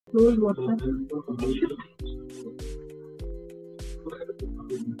close WhatsApp.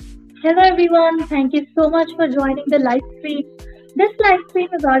 Hello everyone, thank you so much for joining the live stream. This live stream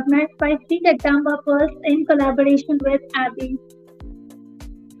is organized by Jagdamba Pearls in collaboration with Abby.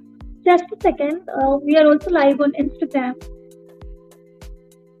 Just a second, we are also live on Instagram.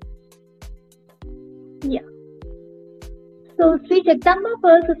 Yeah. So Sri Jagdamba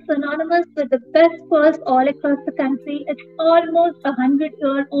Pearls is synonymous with the best pearls all across the country. It's almost a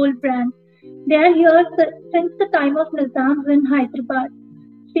 100-year-old brand. They are here since the time of Nizams in Hyderabad.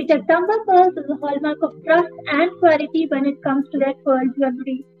 Sri Jagdamba Pearls is a hallmark of trust and quality when it comes to their pearl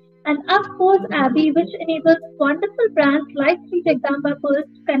jewelry. And of course, Abby, which enables wonderful brands like Sri Jagdamba Pearls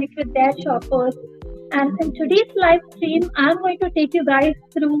to connect with their shoppers. And in today's live stream, I'm going to take you guys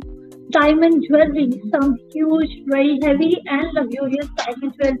through diamond jewelry, some huge, very heavy and luxurious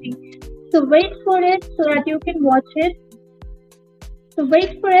diamond jewelry. So wait for it so that you can watch it. So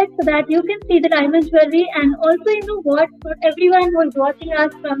wait for it so that you can see the diamond jewelry. And also, you know what, for everyone who is watching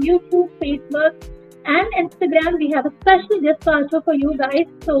us from YouTube, Facebook and Instagram, we have a special gift voucher for you guys.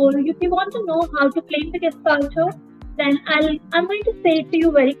 So if you want to know how to claim the gift voucher, then I'm going to say it to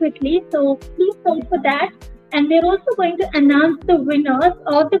you very quickly. So please wait for that. And we're also going to announce the winners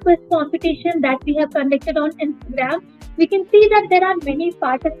of the quiz competition that we have conducted on Instagram. We can see that there are many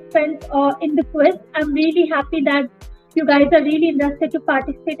participants in the quiz. I'm really happy that you guys are really interested to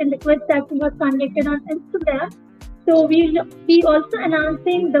participate in the quiz that we have conducted on Instagram. So we'll be also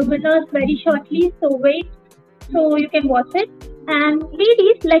announcing the winners very shortly. So wait so you can watch it. And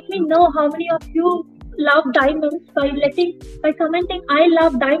ladies, let me know how many of you love diamonds by commenting I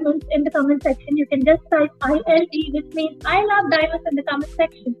love diamonds in the comment section. You can just type ILD, which means I love diamonds in the comment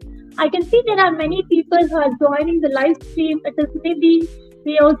section. I can see there are many people who are joining the live stream. It is maybe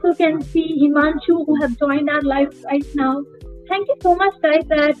we also can see Himanshu who have joined our live right now. Thank you so much guys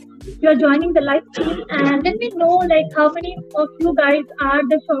that you are joining the live stream, and let me know like how many of you guys are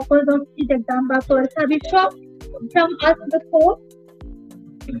the shoppers of the Jagdamba Pearls. Have you shopped from us before?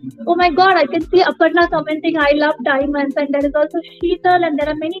 Oh my god, I can see Aparna commenting I love diamonds, and there is also Sheetal, and there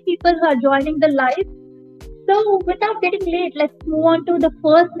are many people who are joining the live. So without getting late, let's move on to the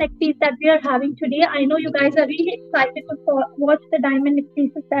first neck piece that we are having today. I know you guys are really excited to watch the diamond neck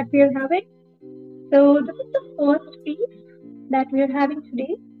pieces that we are having. So this is the first piece that we are having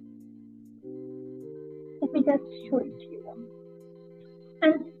today. Let me just show it to you.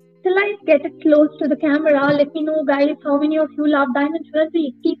 And till I get it close to the camera, let me know guys how many of you love diamond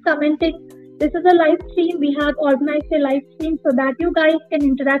jewelry. Keep commenting. This is a live stream. We have organized a live stream so that you guys can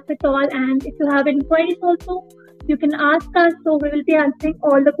interact with all, and if you have any queries also, you can ask us. So we will be answering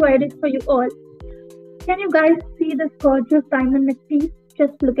all the queries for you all. Can you guys see this gorgeous diamond neck piece?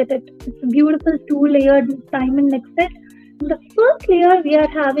 Just look at it. It's a beautiful 2-layered diamond neck set. In the first layer, we are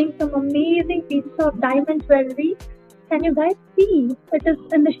having some amazing pieces of diamond jewelry. Can you guys see? It is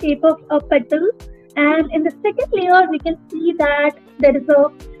in the shape of a petal. And in the second layer, we can see that there is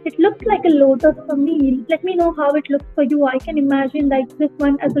it looks like a lotus for me. Let me know how it looks for you. I can imagine like this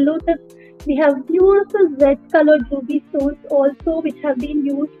one as a lotus. We have beautiful red colored ruby stones also, which have been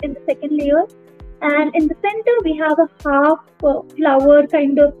used in the second layer. And in the center, we have a half flower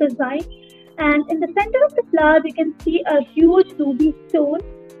kind of design. And in the center of the flower, we can see a huge ruby stone,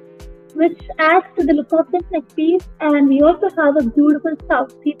 which adds to the look of this neck piece. And we also have a beautiful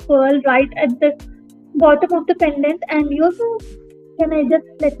South Sea pearl right at the bottom of the pendant. And we also,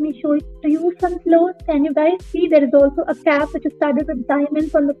 let me show it to you some close. Can you guys see there is also a cap which is studded with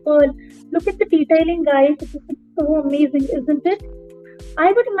diamonds on the pearl. Look at the detailing guys. It is so amazing, isn't it?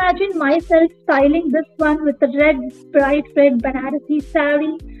 I would imagine myself styling this one with a bright red Banarasi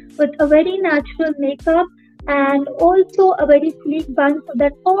saree with a very natural makeup and also a very sleek bun, so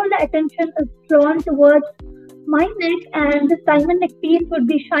that all the attention is drawn towards my neck, and this diamond neck piece would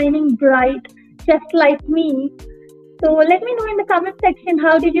be shining bright just like me. So let me know in the comment section,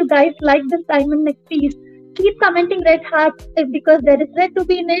 how did you guys like this diamond neck piece? Keep commenting red hearts because there is red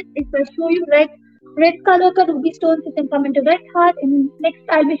ruby in it. If I show you red color ka ruby stones, you can comment a red heart. And next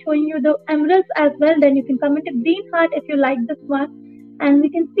I'll be showing you the emeralds as well. Then you can comment a green heart if you like this one. And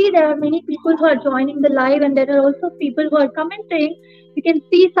we can see there are many people who are joining the live, and there are also people who are commenting. You can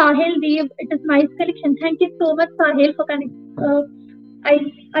see Sahil Dev, it is nice collection. Thank you so much Sahil for connecting.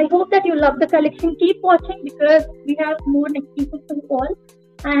 I hope that you love the collection. Keep watching because we have more neck pieces for you all.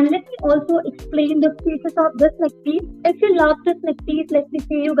 And let me also explain the features of this neck piece. If you love this neck piece, let me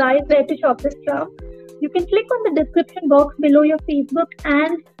see you guys where to shop this from. You can click on the description box below your Facebook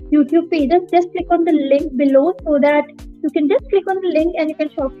and YouTube pages. Just click on the link below so that you can just click on the link and you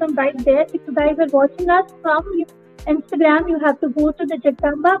can shop from right there. If you guys are watching us from Instagram, you have to go to the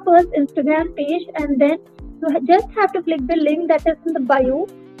Jagdamba Pearls Instagram page, and then you just have to click the link that is in the bio.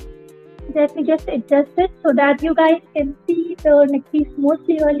 Let me just adjust it so that you guys can see the neck piece more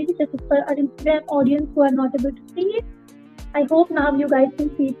clearly. This is for our Instagram audience who are not able to see it. I hope now you guys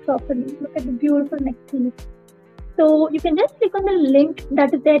can see it properly. Look at the beautiful neck piece. So you can just click on the link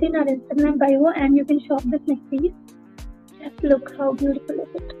that is there in our Instagram bio and you can shop this neck piece. Just look how beautiful is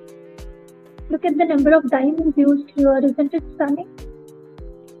it. Look at the number of diamonds used here. Isn't it stunning?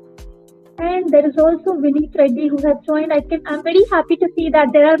 And there is also Vinny Reddy who has joined. I'm very happy to see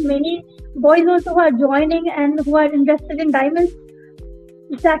that there are many boys also who are joining and who are interested in diamonds,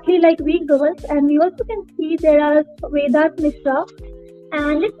 exactly like we girls. And we also can see there are Vedas Mishra.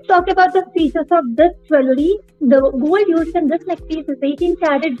 And let's talk about the features of this jewellery. The gold used in this neck piece is 18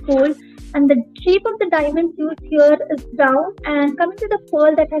 karat gold, and the shape of the diamonds used here is round. And coming to the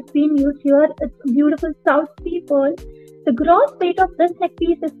pearl that has been used here, it's a beautiful South Sea pearl. The gross weight of this neck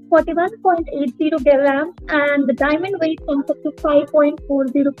piece is 41.80 grams, and the diamond weight comes up to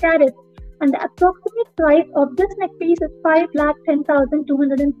 5.40 carats. And the approximate price of this neck piece is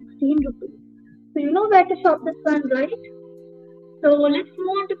 5,10,216 rupees. So you know where to shop this one, right? So let's move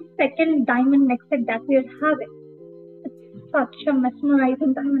on to the second diamond neck set that we are having. It's such a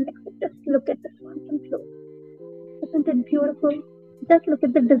mesmerizing diamond neck set. Just look at this one from close. Isn't it beautiful? Just look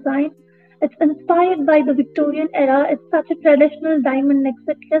at the design. It's inspired by the Victorian era. It's such a traditional diamond neck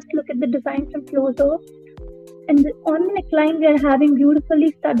set. Just look at the design from closer. And on the neckline, we are having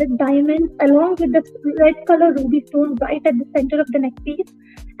beautifully studded diamonds along with the red color ruby stone right at the center of the neck piece.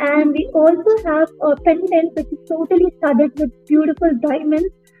 And we also have a pendant which is totally studded with beautiful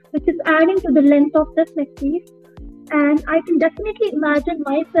diamonds, which is adding to the length of this neck piece. And I can definitely imagine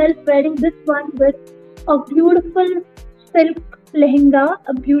myself wearing this one with a beautiful silk lehenga,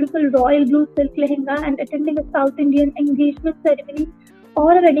 a beautiful royal blue silk lehenga, and attending a South Indian engagement ceremony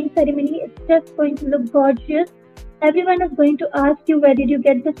or a wedding ceremony. It's just going to look gorgeous. Everyone is going to ask you, where did you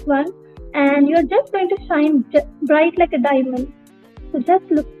get this one? And you're just going to shine bright like a diamond. So just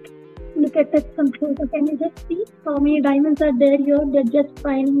look at it from closer. Can you just see how many diamonds are there here? They're just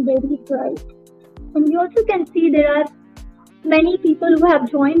shining very bright. And you also can see there are many people who have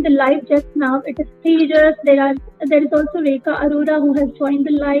joined the live just now. It is Tejas. There is also Rekha Arora who has joined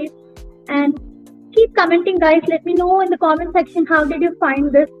the live. And keep commenting, guys. Let me know in the comment section, how did you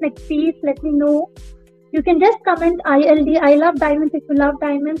find this neck piece? Let me know. You can just comment ILD, I love diamonds, if you love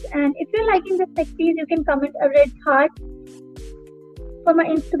diamonds. And if you're liking this neck piece, you can comment a red heart. For my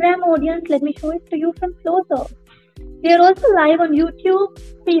Instagram audience, let me show it to you from closer. We are also live on YouTube,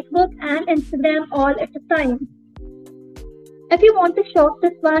 Facebook and Instagram all at a time. If you want to shop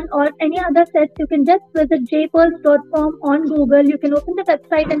this one or any other sets, you can just visit jpearls.com on Google. You can open the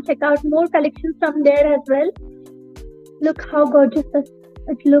website and check out more collections from there as well. Look how gorgeous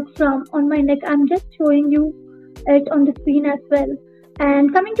it looks from on my neck. I'm just showing you it on the screen as well.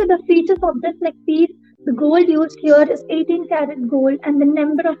 And coming to the features of this neck piece, the gold used here is 18 karat gold, and the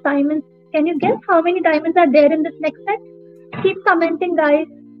number of diamonds. Can you guess how many diamonds are there in this neck set? Keep commenting, guys.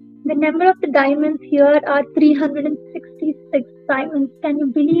 The number of the diamonds here are 366 diamonds. Can you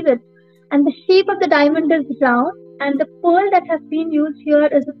believe it? And the shape of the diamond is round, and the pearl that has been used here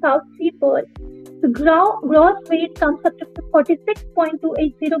is a South Sea pearl. The gross weight comes up to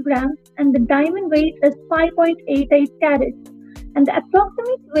 46.280 grams, and the diamond weight is 5.88 carats. And the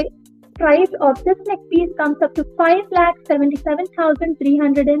approximate price of this neck piece comes up to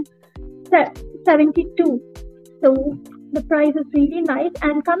 5,77,372. So the price is really nice.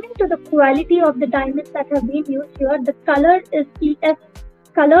 And coming to the quality of the diamonds that have been used here, the color is EF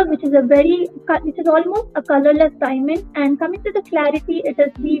color, which is almost a colorless diamond. And coming to the clarity, it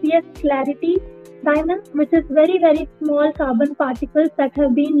is VVS clarity diamonds, which is very, very small carbon particles that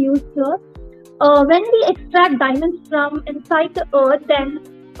have been used here. When we extract diamonds from inside the earth, then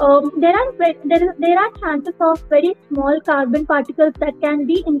there are chances of very small carbon particles that can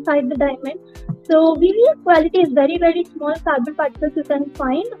be inside the diamond. So VVS quality is very, very small carbon particles you can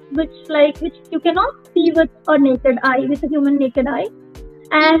find, which you cannot see with a naked eye, with a human naked eye.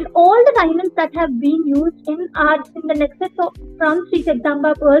 And all the diamonds that have been used in the neck set from Sri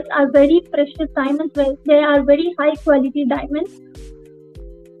Jagdamba Pearls are very precious diamonds. They are very high quality diamonds.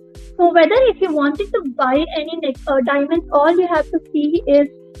 So whether if you wanted to buy any diamonds, all you have to see is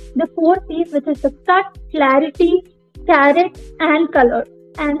the 4 C's, which is the cut, clarity, carat, and color.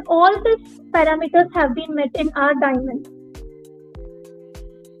 And all these parameters have been met in our diamonds.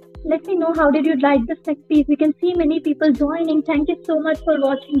 Let me know, how did you like this neck piece? We can see many people joining. Thank you so much for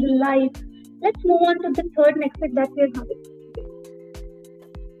watching the live. Let's move on to the third neck set that we are having.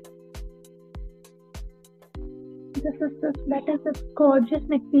 That is this gorgeous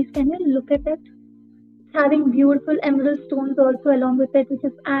neck piece. Can you look at it? It's having beautiful emerald stones also along with it, which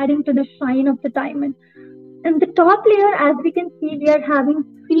is adding to the shine of the diamond. And the top layer, as we can see, we are having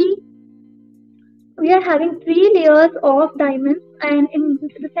three layers of diamonds, and in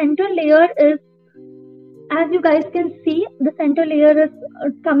the center layer is, as you guys can see, the center layer is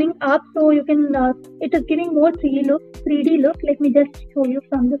coming up, so you can it is giving more 3D look. Let me just show you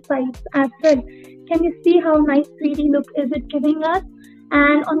from the sides as well. Can you see how nice 3D look is it giving us?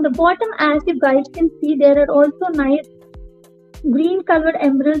 And on the bottom, as you guys can see, there are also nice green colored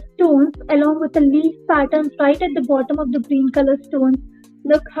emerald stones along with the leaf patterns right at the bottom of the green color stones.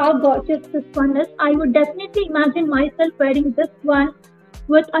 Look how gorgeous this one is. I would definitely imagine myself wearing this one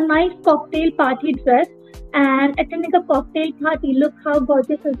with a nice cocktail party dress and attending a cocktail party. Look how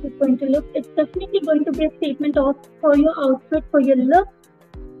gorgeous is this going to look. It's definitely going to be a statement for your outfit, for your look.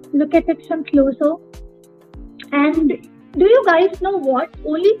 Look at it from closer. And do you guys know what?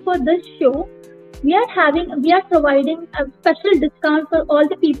 Only for this show, we are providing a special discount for all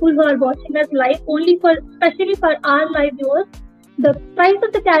the people who are watching us live, especially for our live viewers. The price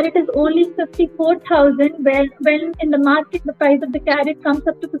of the carat is only 54,000, when in the market the price of the carat comes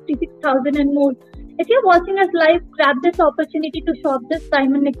up to 56,000 and more. If you're watching us live, grab this opportunity to shop this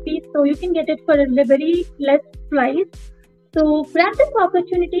diamond neck piece so you can get it for a very less price. So grab this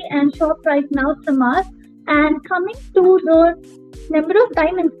opportunity and shop right now from us. And coming to the number of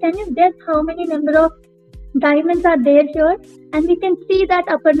diamonds, can you guess how many number of diamonds are there here? And we can see that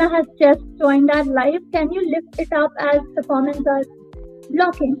Aparna has just joined our live. Can you lift it up as the comments are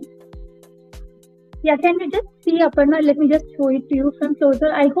blocking? Yeah, can you just see Aparna? Let me just show it to you from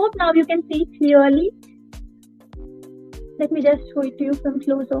closer. I hope now you can see clearly. Let me just show it to you from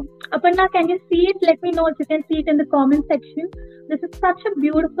closer. Aparna, can you see it? Let me know if you can see it in the comment section. This is such a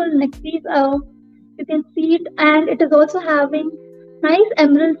beautiful neck piece. You can see it, and it is also having nice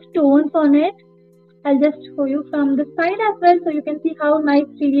emerald stones on it. I'll just show you from the side as well, so you can see how nice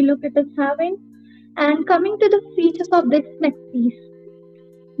 3D look it is having. And coming to the features of this neck piece,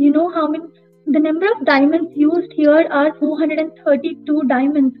 you know how many, the number of diamonds used here are 432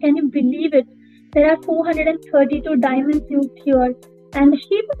 diamonds. Can you believe it? There are 432 diamonds used here. And the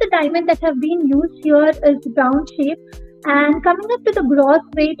shape of the diamond that have been used here is round shape. And coming up to the gross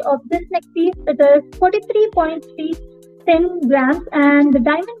weight of this neck piece, it is 43.310 grams, and the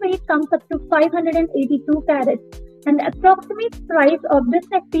diamond weight comes up to 582 carats. And the approximate price of this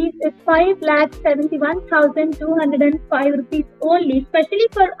neck piece is 5,71,205 rupees only. Especially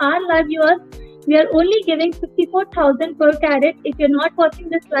for our live viewers, we are only giving 54,000 per carat. If you're not watching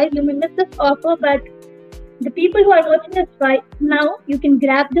this live, you may miss this offer, but the people who are watching this right now, you can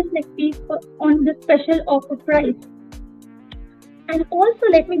grab this neck piece on this special offer price. And also,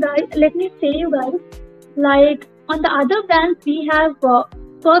 let me say you guys, like on the other brands, we have per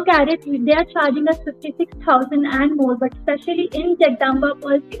carat, they are charging us 56,000 and more, but especially in Jagdamba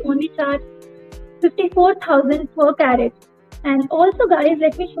Pearls, we only charge 54,000 per carat. And also, guys,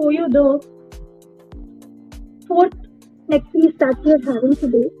 let me show you the fourth neck piece that we are having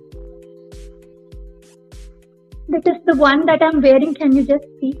today. That is the one that I'm wearing. Can you just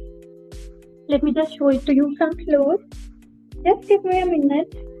see? Let me just show it to you from close. Just give me a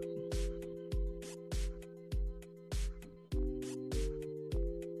minute.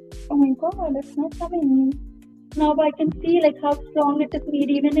 Oh my god, it's not coming. Now I can see like how strong it is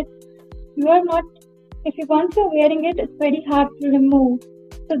made. Even if you are not, once you're wearing it, it's very hard to remove.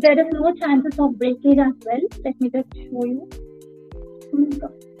 So there is no chances of breakage as well. Let me just show you. Oh my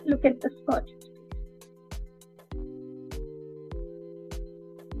god, look at the scotch.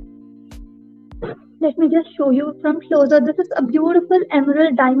 Let me just show you from closer. This is a beautiful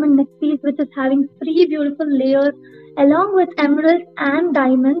emerald diamond neck piece which is having 3 beautiful layers along with emeralds and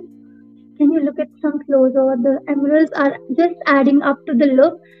diamonds. Can you look at some closer? The emeralds are just adding up to the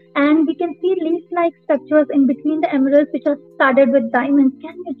look, and we can see leaf-like structures in between the emeralds which are studded with diamonds.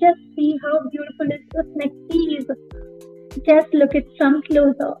 Can you just see how beautiful is this neck piece? Just look at some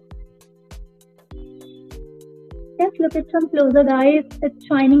closer. Just look at some closer, guys. It's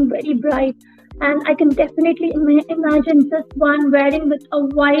shining very bright. And I can definitely imagine this one wearing with a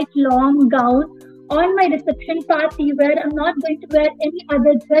white long gown on my reception party where I'm not going to wear any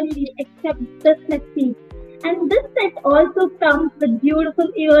other jewelry except this neck piece. And this set also comes with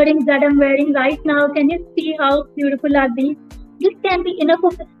beautiful earrings that I'm wearing right now. Can you see how beautiful are these? This can be enough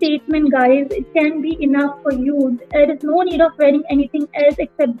of a statement, guys. It can be enough for you. There is no need of wearing anything else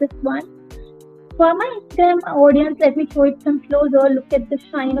except this one. For my Instagram audience, let me show it some closer. Look at the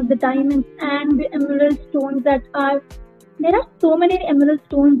shine of the diamonds and the emerald stones that are There are so many emerald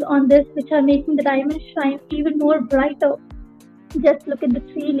stones on this which are making the diamond shine even more brighter. Just look at the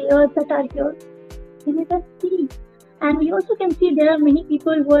 3 layers that are here. Can you just see? And we also can see there are many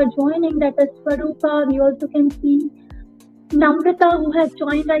people who are joining. That is Swarupa. We also can see Namrata who has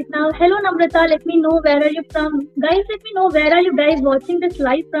joined right now. Hello Namrata, let me know where are you from. Guys, let me know where are you guys watching this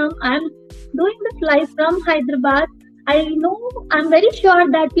live from. I'm doing this live from Hyderabad. I know, I'm very sure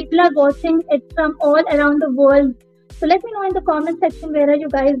that people are watching it from all around the world. So let me know in the comment section where are you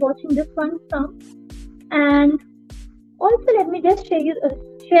guys watching this one from. And also let me just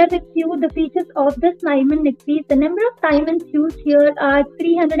share with you the features of this diamond neck piece. The number of diamonds used here are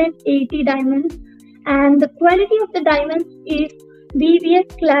 380 diamonds. And the quality of the diamonds is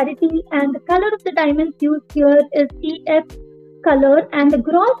VVS clarity, and the color of the diamonds used here is EF color, and the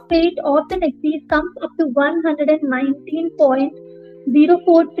gross weight of the neck piece comes up to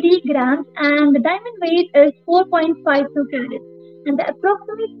 119.043 grams, and the diamond weight is 4.52 carats, and the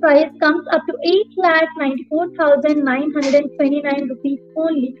approximate price comes up to 8,94,929 rupees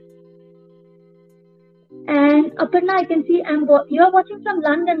only. And Aparna, I can see you are watching from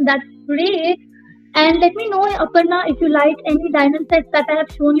London. That's great. And let me know, Aparna, if you like any diamond sets that I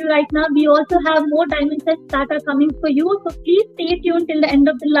have shown you right now. We also have more diamond sets that are coming for you. So please stay tuned till the end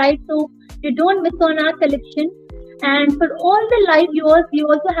of the live so you don't miss on our collection. And for all the live viewers, we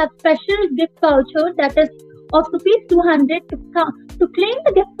also have special gift voucher that is of rupees 200. To claim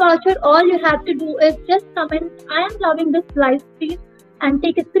the gift voucher, all you have to do is just comment, I am loving this live stream, and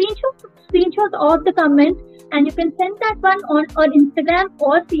take a screenshot of the comment, and you can send that one on our Instagram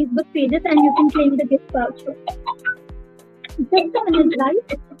or Facebook pages, and you can claim the gift voucher. Just a minute,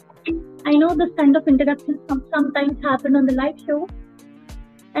 guys. I know this kind of introductions sometimes happen on the live show.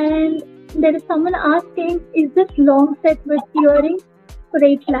 And there is someone asking, is this long set with earrings for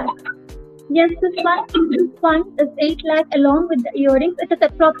 8 lakh? Yes, this one is 8 lakh along with the earrings. It is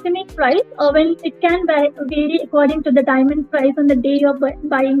approximate price, or when it can vary according to the diamond price on the day you're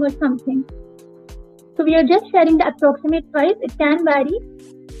buying or something. So we are just sharing the approximate price. It can vary.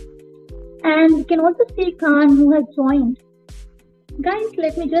 And you can also see Khan who has joined. Guys,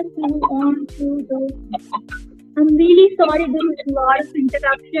 let me just move on to the... I'm really sorry there is a lot of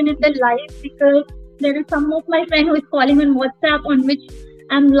interruption in the live because there is some of my friend who is calling on WhatsApp on which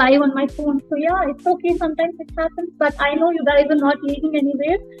I'm live on my phone. So yeah, it's okay. Sometimes it happens. But I know you guys are not leaving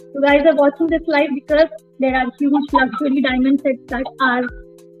anywhere. You guys are watching this live because there are huge luxury diamond sets that are...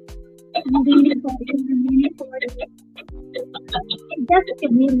 I'm really sorry. I'm really sorry. Just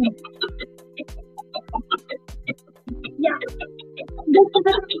give me a minute. Yeah. Just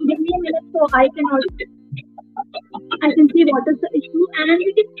give me a minute so I can see what is the issue. And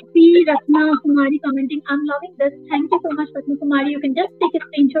we can see Ratna Kumari commenting, I'm loving this. Thank you so much, Ratna Kumari. You can just take a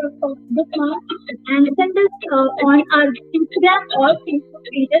screenshot of this one and send us on our Instagram or Facebook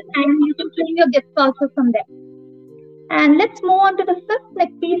pages, and you can claim your gift voucher from there. And let's move on to the 5th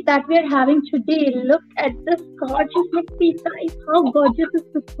neck piece that we are having today. Look at this gorgeous neck piece, guys. How gorgeous is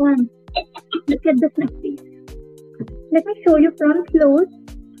this one? Look at this neck piece. Let me show you from close.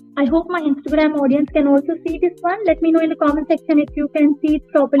 I hope my Instagram audience can also see this one. Let me know in the comment section if you can see it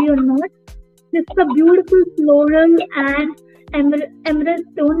properly or not. This is a beautiful floral and emerald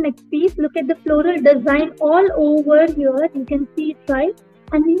stone neck piece. Look at the floral design all over here. You can see it, right?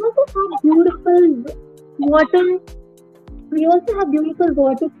 And we also have beautiful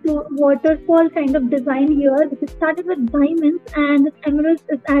waterfall kind of design here, which is started with diamonds, and this emerald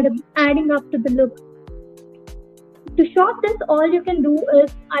is adding up to the look. To shop this, all you can do is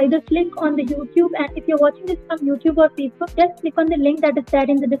either click on the YouTube, and if you're watching this from YouTube or Facebook, just click on the link that is there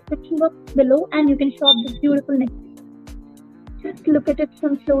in the description box below, and you can shop this beautiful neck piece. Just look at it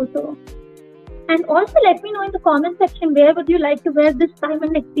from closer. And also let me know in the comment section where would you like to wear this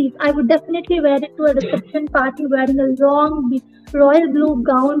diamond neck piece. I would definitely wear it to a reception party wearing a long royal blue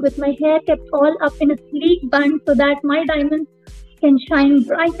gown with my hair kept all up in a sleek bun so that my diamonds can shine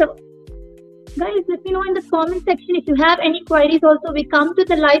brighter. Guys, let me know in the comment section if you have any queries. Also, we come to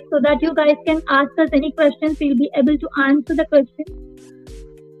the live so that you guys can ask us any questions. We'll be able to answer the questions.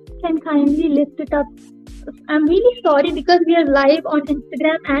 Can kindly lift it up. I'm really sorry because we are live on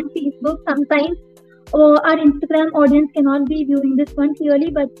Instagram and Facebook. Sometimes our Instagram audience cannot be viewing this one clearly,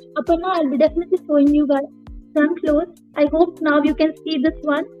 but Aparna, I'll be definitely showing you guys from close. I hope now you can see this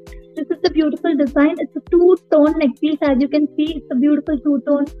one. This is the beautiful design. It's a two-tone neck piece. As you can see, it's a beautiful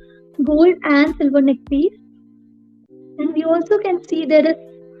two-tone gold and silver neck piece. And we also can see there is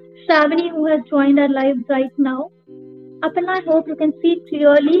Shravani who has joined our live right now. Aparna, I hope you can see it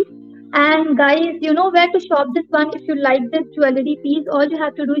clearly. And guys, you know where to shop this one. If you like this jewelry piece, all you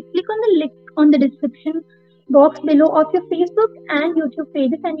have to do is click on the link on the description box below of your Facebook and YouTube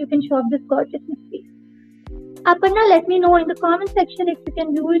pages, and you can shop this gorgeous piece. Aparna, let me know in the comment section if you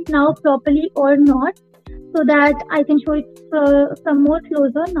can view it now properly or not, so that I can show it from more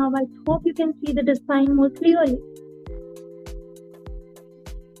closer. Now I hope you can see the design more clearly.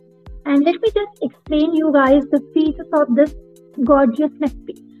 And let me just explain you guys the features of this gorgeous neck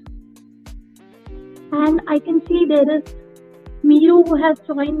piece. And I can see there is Miru who has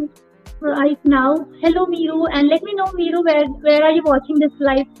joined right now. Hello Miru, and let me know Miru, where are you watching this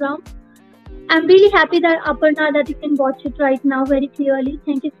live from? I'm really happy that Aparna that you can watch it right now very clearly.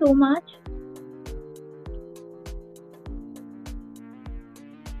 Thank you so much.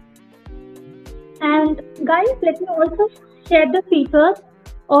 And guys, let me also share the features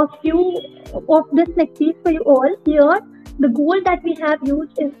of this neck piece for you all. Here, the gold that we have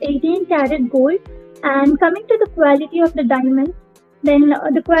used is 18 karat gold. And coming to the quality of the diamonds, then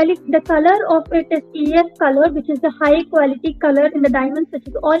the color of it is EF color, which is the high quality color in the diamonds, which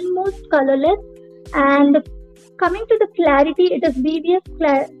is almost colorless. And coming to the clarity, it is BBS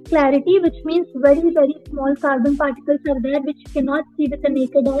clarity, which means very, very small carbon particles are there, which you cannot see with the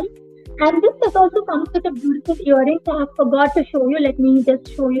naked eye. And this set also comes with a beautiful earrings. I have forgot to show you. Let me just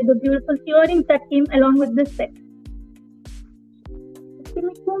show you the beautiful earrings that came along with this set. Just give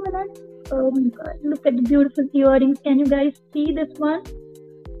me 2 minutes. Oh my god, look at the beautiful earrings. Can you guys see this one?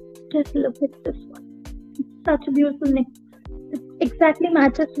 Just look at this one. It's such a beautiful neck. It exactly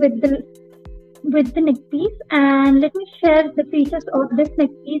matches with the neck piece. And let me share the features of this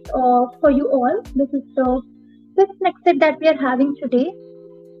neck piece for you all. This is the 5th neck set that we are having today.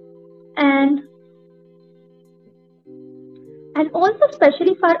 And also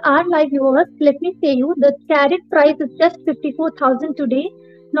especially for our live viewers, let me say you, the carat price is just 54,000 today.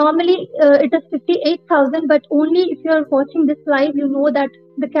 Normally it is 58,000, but only if you are watching this live, you know that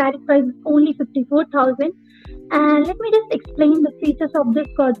the carat price is only 54,000. And let me just explain the features of this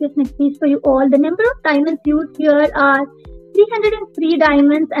gorgeous neck piece for you all. The number of diamonds used here are 303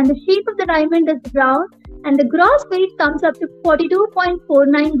 diamonds, and the shape of the diamond is round, and the gross weight comes up to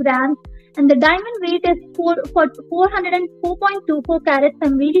 42.49 grams, and the diamond weight is 404.24 carats.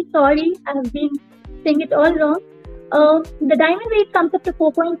 I'm really sorry, I have been saying it all wrong. The diamond weight comes up to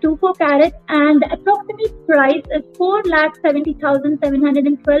 4.24 carats, and the approximate price is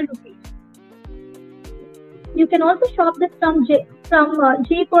 4,70,712 rupees. You can also shop this from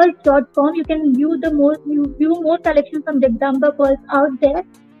jpearls.com. You can view more collections from Jagdamba Pearls out there.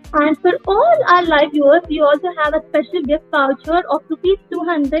 And for all our live viewers, we also have a special gift voucher of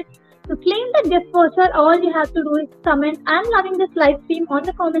 ₹200. To claim the gift voucher, all you have to do is comment, "I'm loving this live stream" on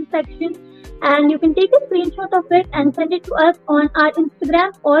the comment section, and you can take a screenshot of it and send it to us on our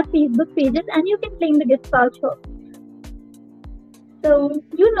Instagram or Facebook pages, and you can claim the gift voucher. So,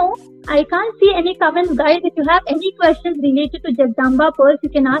 I can't see any comments, guys. If you have any questions related to Jagdamba Pearls, you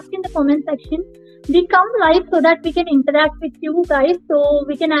can ask in the comment section. We come live so that we can interact with you guys, so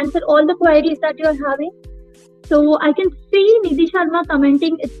we can answer all the queries that you are having. So I can see Nidhi Sharma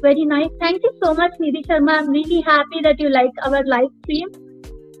commenting. It's very nice. Thank you so much, Nidhi Sharma. I'm really happy that you like our live stream.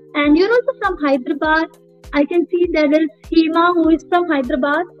 And you're also from Hyderabad. I can see there is Hema who is from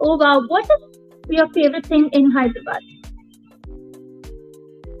Hyderabad. Oh wow, what is your favorite thing in Hyderabad?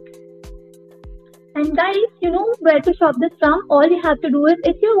 And guys, you know where to shop this from. All you have to do is,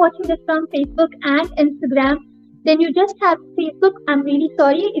 if you're watching this from Facebook and Instagram, then you just have Facebook. I'm really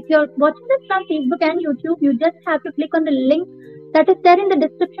sorry. If you're watching this from Facebook and YouTube, you just have to click on the link that is there in the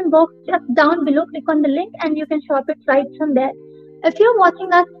description box just down below. Click on the link and you can shop it right from there. If you're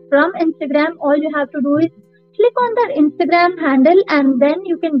watching us from Instagram, all you have to do is click on the Instagram handle, and then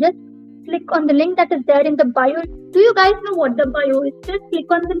you can just click on the link that is there in the bio. Do you guys know what the bio is? Just click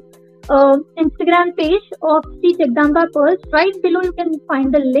on the Instagram page of the Jagdamba Pearls. Right below you can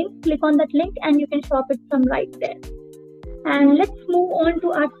find the link. Click on that link and you can shop it from right there. And let's move on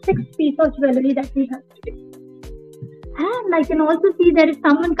to our 6th piece of jewelry that we have today. And I can also see there is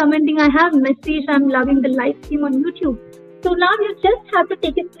someone commenting, "I have message, I'm loving the live stream on YouTube." So now you just have to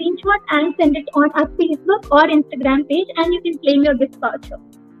take a screenshot and send it on our Facebook or Instagram page, and you can claim your gift voucher.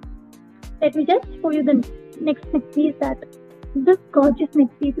 Let me just show you the next neck piece. This gorgeous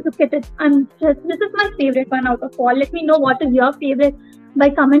neck piece. Look at it. This is my favorite one out of all. Let me know what is your favorite by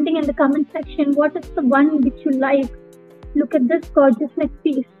commenting in the comment section. What is the one which you like? Look at this gorgeous neck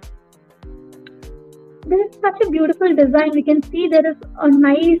piece. This is such a beautiful design. We can see there is a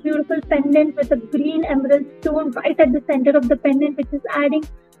nice beautiful pendant with a green emerald stone right at the center of the pendant, which is adding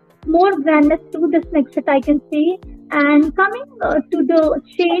more grandness to this neck set, I can see. And coming to the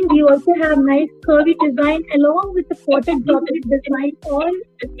chain, we also have nice curvy design along with the quarter droplet design all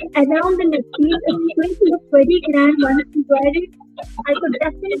around the neck piece. It's going to look very grand once you wear it. I could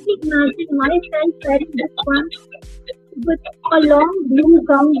definitely imagine myself wearing this one with a long blue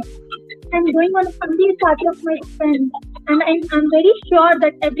gown. I'm going on a Sunday party of my friend, and I'm very sure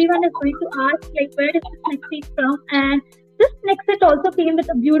that everyone is going to ask, like, where is this neck piece from? And this neck set also came with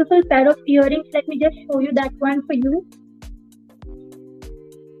a beautiful pair of earrings. Let me just show you that one for you.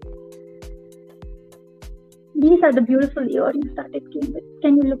 These are the beautiful earrings that it came with.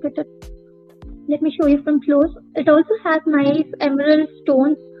 Can you look at it? Let me show you from close. It also has nice emerald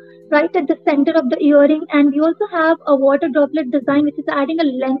stones right at the center of the earring, and we also have a water droplet design which is adding a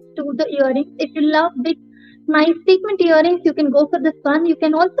length to the earrings. If you love big nice segment earrings, you can go for this one. You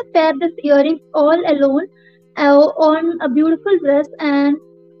can also pair this earrings all alone on a beautiful dress, and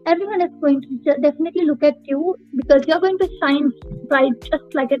everyone is going to definitely look at you because you're going to shine bright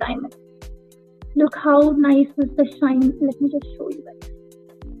just like a diamond. Look how nice is the shine. Let me just show you that.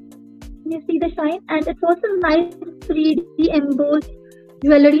 Can you see the shine? And it's also nice 3D embossed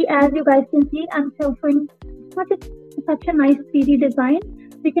jewelry, as you guys can see. I'm showing such a nice 3D design.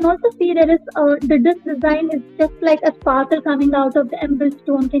 We can also see there is this design is just like a sparkle coming out of the emerald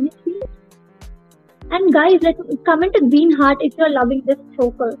stone. Can you see it? And guys, comment a green heart if you're loving this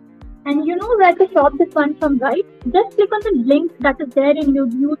choker. And you know where to shop this one from, right? Just click on the link that is there in your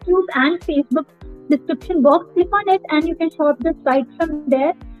YouTube and Facebook description box. Click on it and you can shop this right from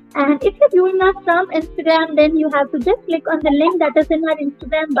there. And if you're viewing us from Instagram, then you have to just click on the link that is in our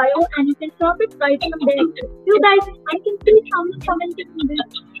Instagram bio and you can shop it right from there. You guys, I can see some commenting on this.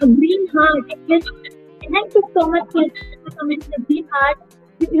 A green heart. Yes. Thank you so much for commenting the green heart.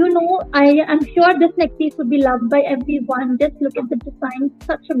 You know, I am sure this neck piece would be loved by everyone. Just look at the design.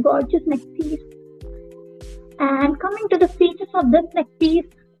 Such a gorgeous neck piece. And coming to the features of this neck piece,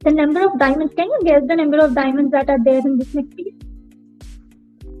 the number of diamonds. Can you guess the number of diamonds that are there in this neck piece?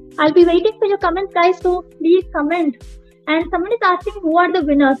 I'll be waiting for your comments, guys, so please comment. And someone is asking who are the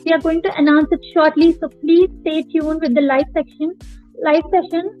winners. We are going to announce it shortly, so please stay tuned with the live session.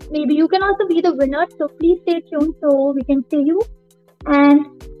 Maybe you can also be the winner, so please stay tuned so we can see you. And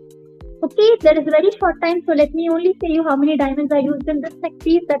okay, there is a very short time, so let me only say you how many diamonds I used in this neck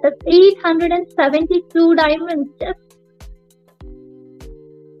piece. That is 872 diamonds.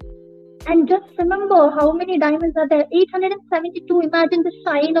 And just remember how many diamonds are there. 872. Imagine the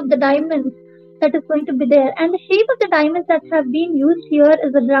shine of the diamonds that is going to be there. And the shape of the diamonds that have been used here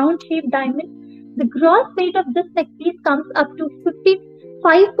is a round shaped diamond. The gross weight of this neck piece comes up to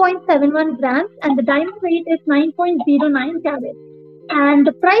 55.71 grams and the diamond weight is 9.09 carats. And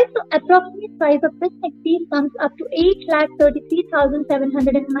the approximate price of this neck piece comes up to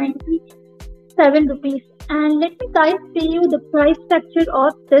 8,33,797 rupees. And let me guys say you the price structure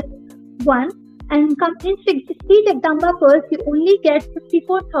of this one. And in Sri Jagdamba Pearls, you only get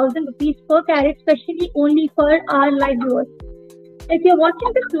 54,000 rupees per carat, especially only for our live viewers. If you're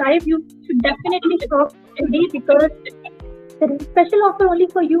watching this live, you should definitely shop today because there is a special offer only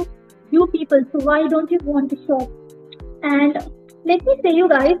for you people. So why don't you want to shop? And let me say you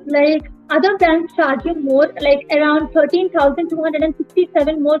guys, like other brands charge you more, like around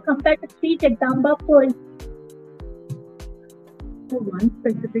 13,267 more compared to Sri Jagdamba Pearls. For one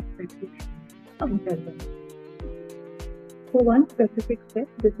specific set, for one specific set,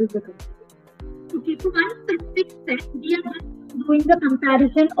 this is the comparison. Okay, for one specific set, we are just doing the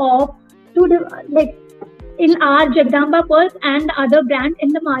comparison of two, like in our Jagdamba Pearls and the other brand in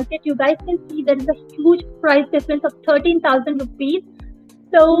the market. You guys can see there is a huge price difference of 13,000 rupees.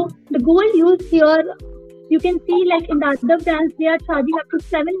 So the gold used here, you can see like in the other brands they are charging up to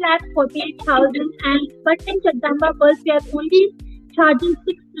 7,48,000, but in Jagdamba Pearls we are only charging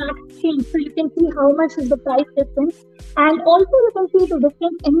 6 lakh change. So you can see how much is the price difference. And also you can see the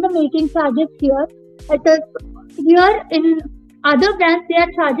difference in the making charges here. It is here in other brands they are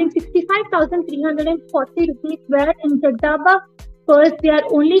charging 65,340 rupees, where in Jagdamba Pearls we are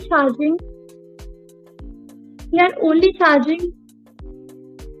only charging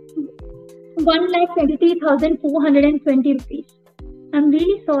 1,23,420 rupees. I'm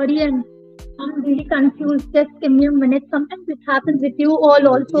really sorry and I'm really confused. Just give me a minute. Sometimes it happens with you all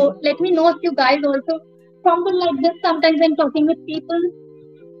also. Let me know if you guys also fumble like this sometimes when talking with people.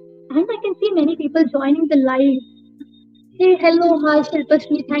 And I can see many people joining the live. Hey, hello, hi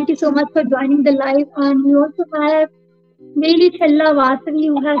Shilpashri. Thank you so much for joining the live. And we also have Meli Chella Vasavi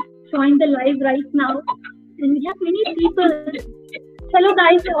who has joined the live right now. And we have many people. Hello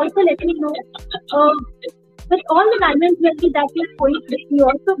guys, also let me know With all the diamond jewelry that we are going with, we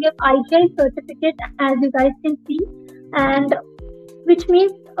also give IGI certificate, as you guys can see, and which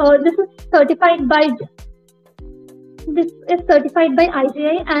means this is certified by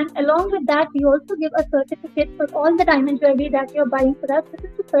IGI, and along with that, we also give a certificate for all the diamond jewelry that you're buying for us. This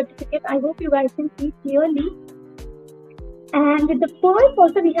is the certificate. I hope you guys can see clearly. And with the pearls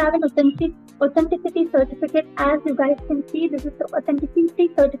also, we have an authenticity certificate. As you guys can see, this is the authenticity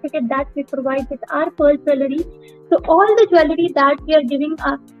certificate that we provide with our pearl jewelry. So all the jewelry that we are giving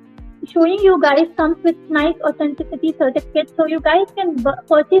showing you guys comes with nice authenticity certificate, so you guys can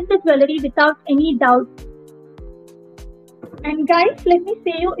purchase the jewelry without any doubt. And guys, let me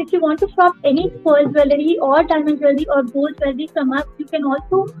say you, if you want to shop any pearl jewelry or diamond jewelry or gold jewelry from us, you can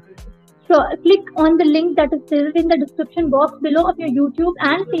also click on the link that is there in the description box below of your YouTube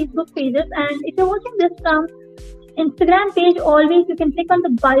and Facebook pages. And if you're watching this from Instagram page, always you can click on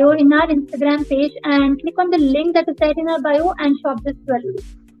the bio in our Instagram page and click on the link that is there in our bio and shop this jewelry.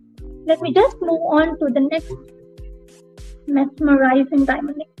 Let me just move on to the next mesmerizing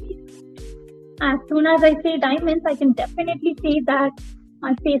diamond necklace. As soon as I say diamonds, I can definitely say that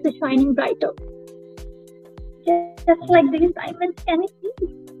my face is shining brighter. Just like these diamonds, can you see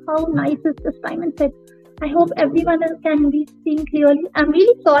how nice is this diamond set? I hope everyone else can be seen clearly. I'm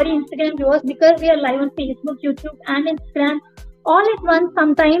really sorry, Instagram viewers, because we are live on Facebook, YouTube, and Instagram all at once.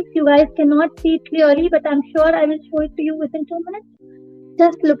 Sometimes you guys cannot see it clearly, but I'm sure I will show it to you within 2 minutes.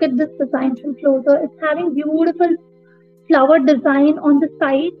 Just look at this design from closer. It's having beautiful flower design on the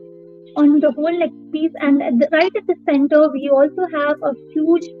side, on the whole neck piece, and right at the center, we also have a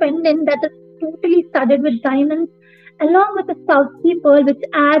huge pendant that is totally studded with diamonds, along with a South Sea pearl, which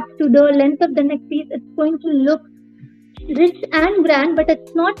adds to the length of the neck piece. It's going to look rich and grand, but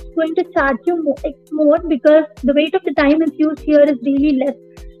it's not going to charge you more because the weight of the diamonds used here is really less.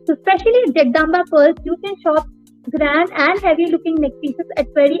 So especially Jagdamba Pearls, you can shop grand and heavy looking neck pieces at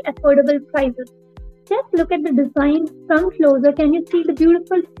very affordable prices. Just look at the design from closer. Can you see the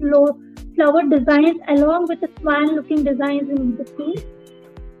beautiful flower designs along with the swan looking designs in between?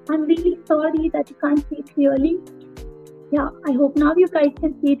 I'm really sorry that you can't see it clearly. Yeah, I hope now you guys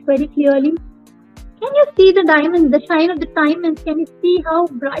can see it very clearly. Can you see the diamonds, the shine of the diamonds? Can you see how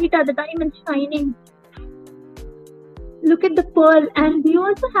bright are the diamonds shining? Look at the pearl. And we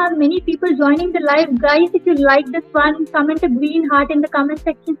also have many people joining the live. Guys, if you like this one, comment a green heart in the comment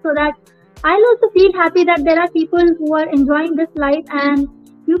section so that I'll also feel happy that there are people who are enjoying this live, and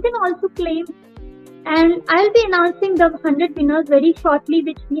you can also claim. And I'll be announcing the 100 winners very shortly,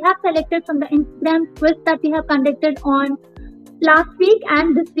 which we have selected from the Instagram quiz that we have conducted on last week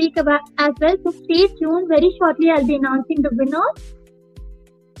and this week as well. So stay tuned. Very shortly, I'll be announcing the winners.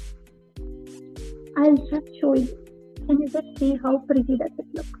 I'll just show you. Can you just see how pretty does it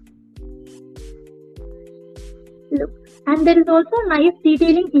look? Look. And there is also nice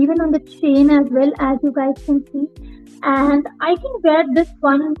detailing even on the chain as well, as you guys can see. And I can wear this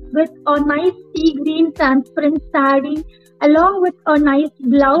one with a nice sea green transparent saree along with a nice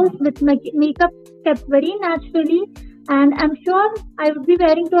blouse with makeup kept very naturally. And I'm sure I will be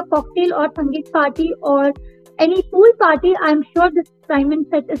wearing to a cocktail or Sangeet party or any pool party. I'm sure this diamond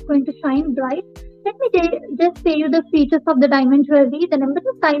set is going to shine bright. Let me just say you the features of the diamond jewelry. The number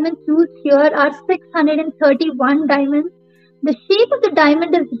of diamonds used here are 631 diamonds. The shape of the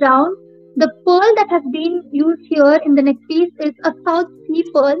diamond is round. The pearl that has been used here in the neck piece is a South Sea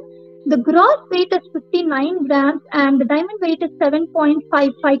pearl. The gross weight is 59 grams and the diamond weight is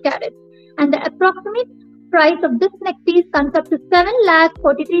 7.55 carats. And the approximate price of this neck piece comes up to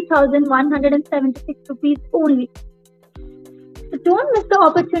 7,43,176 rupees only. So don't miss the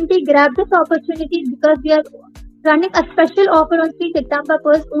opportunity. Grab this opportunity because we are running a special offer on 3 Jagdamba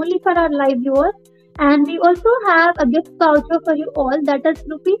Pearls only for our live viewers. And we also have a gift voucher for you all that is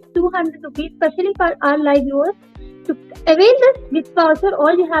 200 rupees, especially for our live viewers. To avail this gift voucher,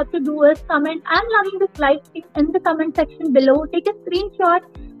 all you have to do is comment "I'm loving this live stream" in the comment section below. Take a screenshot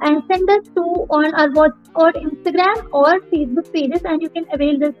and send us to on our WhatsApp or Instagram or Facebook pages, and you can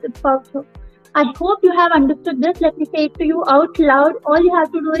avail this gift voucher. I hope you have understood this. Let me say it to you out loud. All you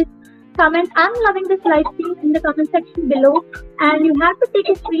have to do is comment "I'm loving this live stream" in the comment section below, and you have to take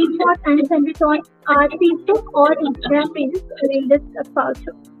a screenshot and send it on our Facebook or Instagram pages to avail this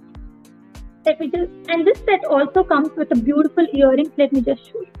voucher. And this set also comes with a beautiful earrings. Let me just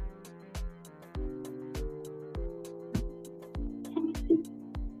show you. Can you see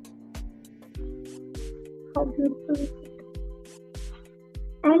how beautiful it is?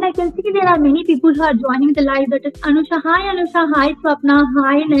 And I can see there are many people who are joining the live. That is Anusha. Hi Anusha. Hi Swapna.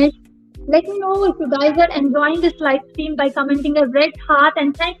 Hi Nish. Let me know if you guys are enjoying this live stream by commenting a red heart.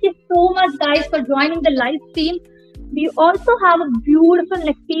 And thank you so much, guys, for joining the live stream. We also have a beautiful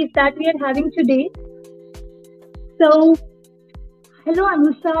neck piece that we are having today. So, hello,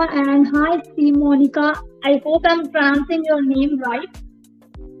 Anusha, and hi, Steve Monica. I hope I'm pronouncing your name right.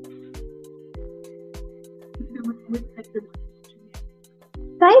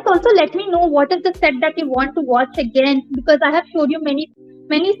 Guys, also let me know what is the set that you want to watch again, because I have showed you many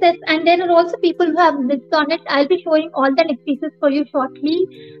sets, and there are also people who have missed on it. I'll be showing all the neck pieces for you shortly,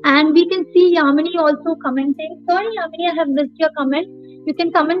 and we can see Yamini also commenting. Sorry, Yamini, I have missed your comment. You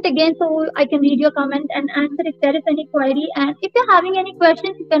can comment again so I can read your comment and answer if there is any query. And if you're having any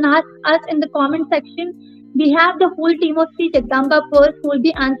questions, you can ask us in the comment section. We have the whole team of Jagdamba Pearls who will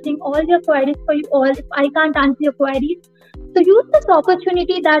be answering all your queries for you all. If I can't answer your queries, so use this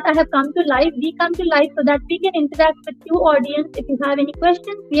opportunity that I have come to live. We come to live so that we can interact with you audience. If you have any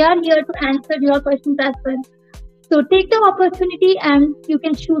questions, we are here to answer your questions as well. So take the opportunity and you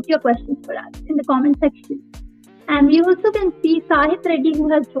can shoot your questions for us in the comment section. And we also can see Sahit Reddy who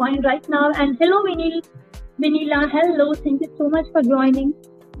has joined right now. And hello Vinila, hello, thank you so much for joining.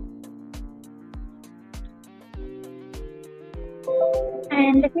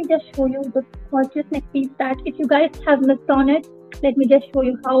 And let me just show you the gorgeous neck piece that if you guys have missed on it, let me just show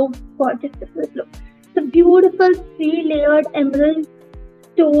you how gorgeous this will look. It's a beautiful 3-layered emerald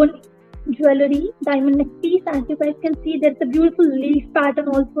stone jewellery diamond neck piece. As you guys can see, there's a beautiful leaf pattern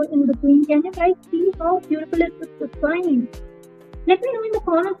also in between. Can you guys see how beautiful is this design? Let me know in the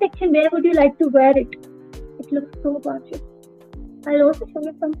comment section where would you like to wear it. It looks so gorgeous. I'll also show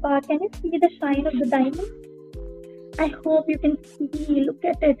you some part. Can you see the shine of the diamond? I hope you can see, look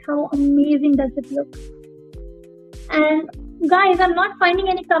at it, how amazing does it look. And guys, I'm not finding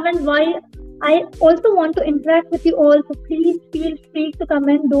any comment why. I also want to interact with you all, so please feel free to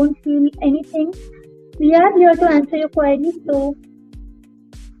comment, don't feel anything. We are here to answer your queries, so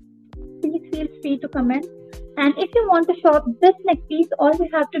please feel free to comment. And if you want to shop this neck piece, all you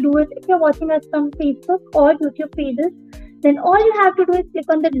have to do is, if you're watching us from Facebook or YouTube pages, then all you have to do is click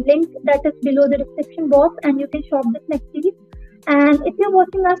on the link that is below the description box and you can shop this neck piece. And if you're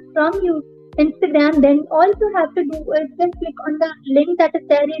watching us from Instagram, then all you have to do is just click on the link that is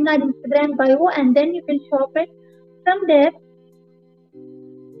there in our Instagram bio and then you can shop it from there.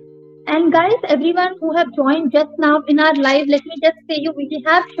 And guys, everyone who have joined just now in our live, let me just say you, we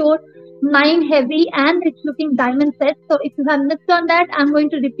have showed 9 heavy and rich looking diamond sets. So if you have missed on that, I'm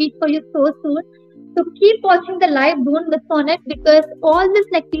going to repeat for you so soon. So keep watching the live, don't miss on it, because all these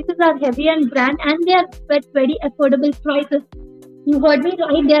neck pieces are heavy and grand and they are at very affordable prices. You heard me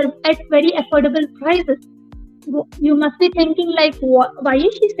right, they are at very affordable prices. You must be thinking like, why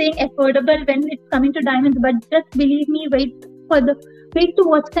is she saying affordable when it's coming to diamonds? But just believe me, wait to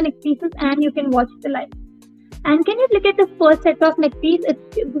watch the neck pieces and you can watch the live. And can you look at the first set of neck piece?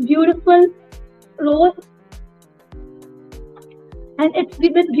 It's beautiful rose. And it's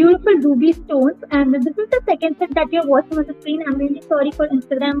with beautiful ruby stones. And this is the second set that you're watching on the screen. I'm really sorry for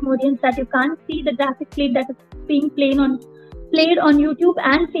Instagram audience that you can't see the graphic plate that is being played on YouTube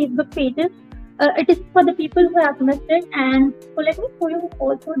and Facebook pages. It is for the people who have missed it. And so let me show you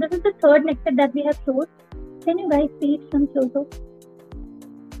also. This is the third neck set that we have showed. Can you guys see it from close up?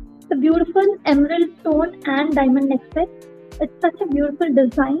 It's a beautiful emerald stone and diamond neck set. It's such a beautiful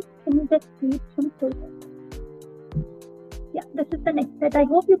design. Can you just see it from close up? Yeah, this is the next set. I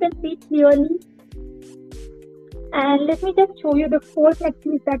hope you can see it clearly. And let me just show you the fourth neck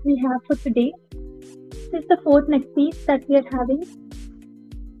piece that we have for today. This is the fourth neck piece that we are having.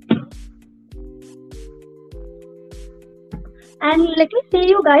 And let me say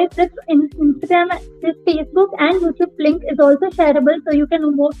you guys, this Instagram, this Facebook and YouTube link is also shareable. So you can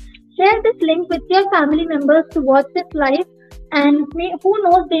share this link with your family members to watch this live. And who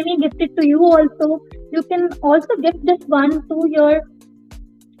knows, they may gift it to you also. You can also gift this one to your...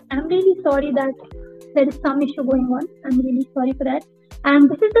 I'm really sorry that there is some issue going on. I'm really sorry for that. And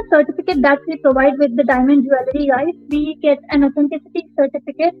this is the certificate that we provide with the Diamondjewellery, guys. We get an authenticity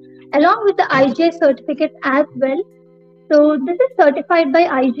certificate along with the IGI certificate as well. So this is certified by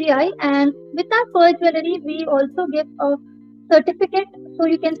IGI, and with our pearl jewellery, we also give a certificate. So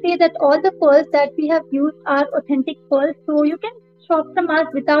you can say that all the pearls that we have used are authentic pearls. So you can shop from us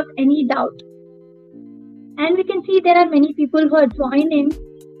without any doubt. And we can see there are many people who are joining.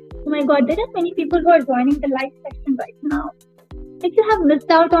 Oh my God, there are many people who are joining the live session right now. If you have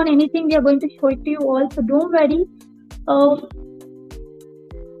missed out on anything, we are going to show it to you all. So don't worry.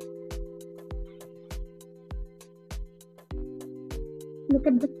 Look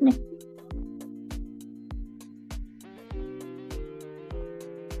at this neck.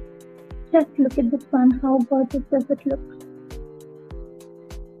 Just look at this one. How gorgeous does it look?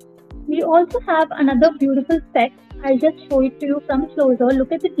 We also have another beautiful set. I'll just show it to you from closer.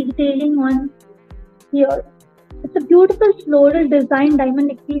 Look at the detailing on here. It's a beautiful floral design diamond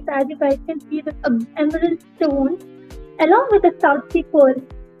necklace, as you guys can see, with emerald stones along with the South Sea pearl.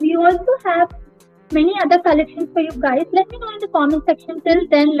 We also have many other collections for you guys. Let me know in the comment section. Till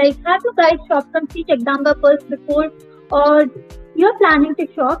then, like, have you guys shopped from Jagdamba Pearls before, or you're planning to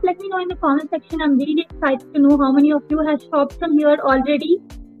shop? Let me know in the comment section. I'm really excited to know how many of you have shopped from here already.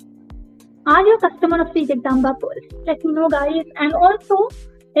 Are you a customer of Jagdamba Pearls? Let me know, guys. And also,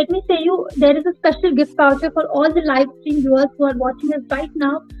 let me say you, there is a special gift voucher for all the live stream viewers who are watching us right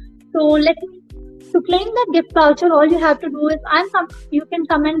now. So to claim that gift voucher, all you have to do is you can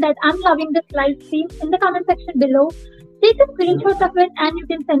comment that I'm loving this live stream in the comment section below. Take a screenshot of it and you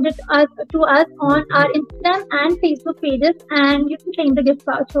can send it to us on our Instagram and Facebook pages, and you can claim the gift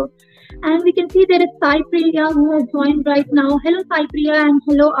voucher. And we can see there is Sai Priya who has joined right now. Hello Sai Priya, and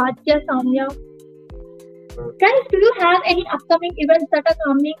hello Aditya Soumya. Guys, do you have any upcoming events that are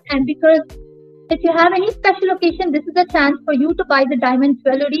coming? And because if you have any special occasion, this is a chance for you to buy the diamond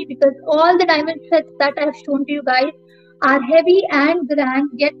jewelry, because all the diamond sets that I have shown to you guys are heavy and grand,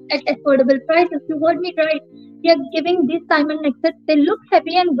 yet at affordable prices. You heard me right. We are giving these diamond necklaces. They look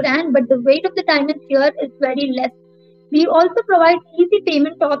heavy and grand, but the weight of the diamonds here is very less. We also provide easy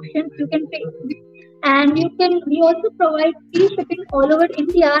payment options. You can pay, and we also provide free shipping all over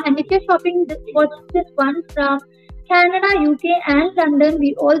India. And if you're shopping watch this one from Canada, UK and London,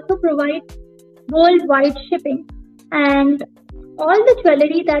 we also provide worldwide shipping. And all the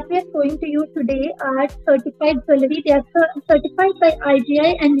jewelry that we are showing to you today are certified jewelry. They are certified by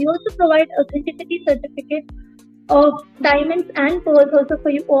IGI, and we also provide authenticity certificates of diamonds and pearls also for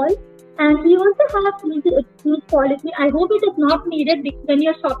you all. And we also have easy exchange policy. I hope it is not needed when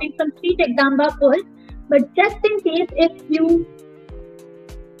you're shopping from Jagdamba Pearls, but just in case if you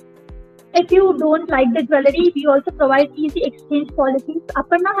don't like the jewelry, we also provide easy exchange policies.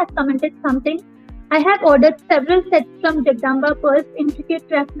 Aparna has commented something. I have ordered several sets from Jagdamba Pearls, intricate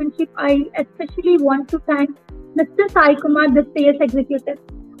craftsmanship. I especially want to thank Mr. Sai Kumar, the sales executive.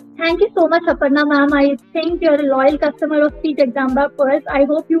 Thank you so much, Aparna ma'am. I think you're a loyal customer of Jagdamba Pearls. I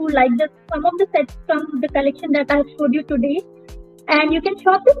hope you like some of the sets from the collection that I have showed you today. And you can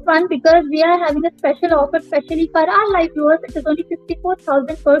shop this one because we are having a special offer, especially for our live viewers. It is only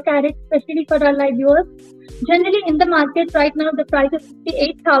 54,000 per carat, especially for our live viewers. Generally, in the market right now, the price is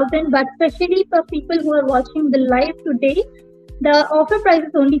 58,000, but especially for people who are watching the live today, the offer price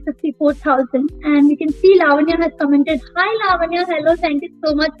is only 54,000. And you can see Lavanya has commented, "Hi Lavanya, hello, thank you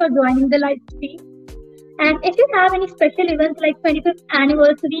so much for joining the live stream." And if you have any special events like 25th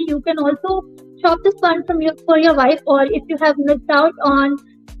anniversary, you can also shop this one for your wife, or if you have missed out on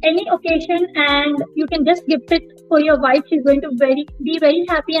any occasion and you can just gift it for your wife, she's going to be very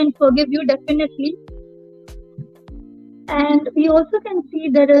happy and forgive you definitely. And we also can see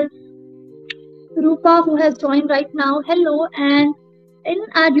there is Rupa who has joined right now. Hello. And in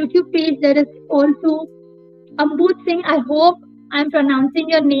our YouTube page, there is also Ambut Singh. I hope I'm pronouncing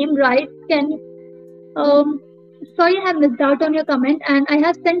your name right. Sorry, I have missed out on your comment, and I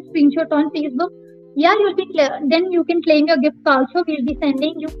have sent screenshot on Facebook. Yeah, you'll be clear. Then you can claim your gift voucher. We'll be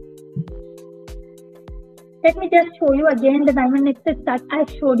sending you. Let me just show you again the diamond necklace that I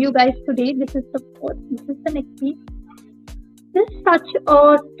showed you guys today. This is the necklace. This is such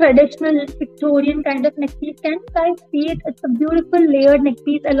a traditional Victorian kind of necklace. Can you guys see it? It's a beautiful layered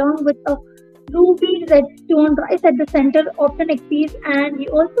necklace along with a ruby red stone right at the center of the necklace. And we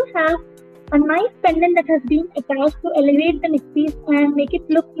also have a nice pendant that has been attached to elevate the necklace and make it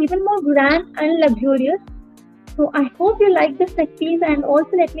look even more grand and luxurious. So I hope you like this necklace. And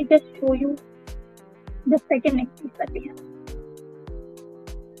also let me just show you the second necklace that we have.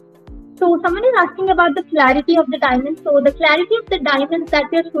 So someone is asking about the clarity of the diamonds. So the clarity of the diamonds that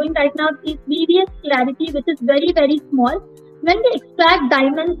we are showing right now is VVS clarity, which is very, very small. When we extract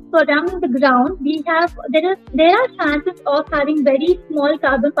diamonds from the ground, there are chances of having very small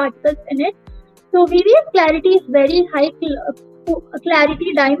carbon particles in it. So VVS clarity is very high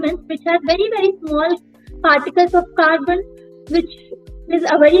clarity diamonds, which have very, very small particles of carbon, which is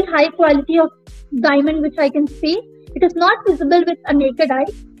a very high quality of diamond, which I can say. It is not visible with a naked eye.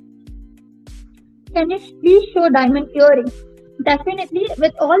 Can you please show diamond earrings? Definitely,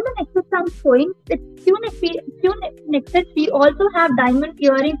 with all the necklaces I'm showing, it's few necklaces, we also have diamond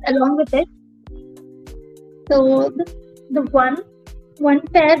earrings along with it. So the one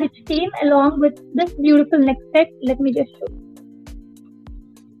pair which came along with this beautiful necklace, let me just show you.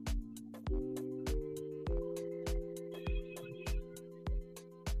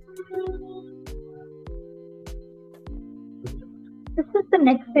 This is the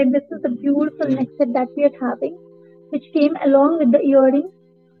next set. This is the beautiful next set that we are having, which came along with the earrings.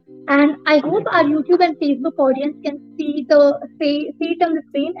 And I hope our YouTube and Facebook audience can see it on the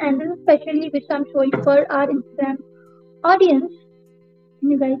screen. And this is especially which I'm showing for our Instagram audience.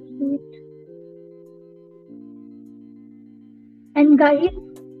 Can you guys see it? And guys,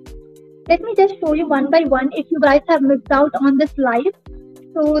 let me just show you one by one if you guys have missed out on this live.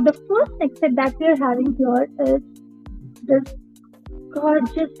 So the first next set that we are having here is this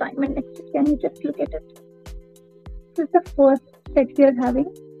gorgeous diamond next set. Can you just look at it? This is the first set we are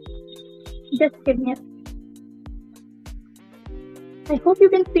having. Just give me a second. I hope you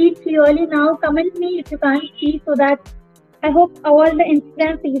can see it clearly now. Comment me if you can't see, so that I hope all the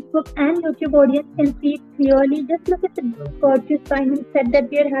Instagram, Facebook and YouTube audience can see it clearly. Just look at the gorgeous diamond set that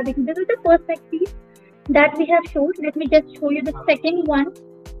we are having. This is the first neck piece that we have showed. Let me just show you the second one.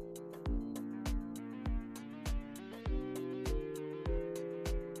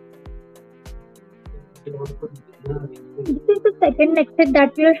 This is the second neck set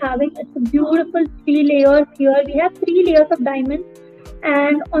that we are having. It's a beautiful 3 layers here. We have 3 layers of diamonds,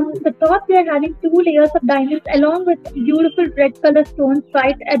 and on the top we are having 2 layers of diamonds along with beautiful red color stones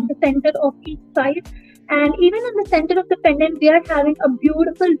right at the center of each side. And even in the center of the pendant, we are having a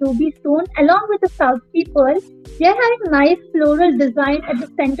beautiful ruby stone along with a South Sea pearl. We are having nice floral design at the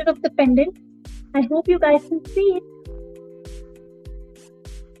center of the pendant. I hope you guys can see it.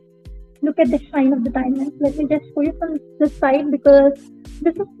 Look at the shine of the diamonds. Let me just show you from this side, because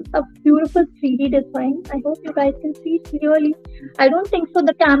this is a beautiful 3D design. I hope you guys can see it clearly. I don't think so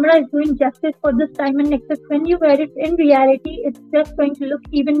the camera is doing justice for this diamond necklace. When you wear it in reality, it's just going to look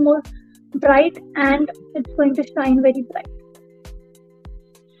even more bright, and it's going to shine very bright.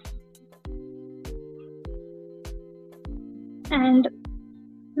 And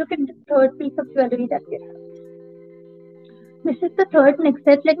look at the third piece of jewelry that we have. This is the third neck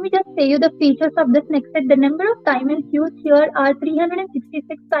set. Let me just say you the features of this neck set. The number of diamonds used here are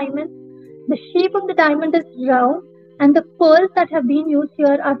 366 diamonds. The shape of the diamond is round, and the pearls that have been used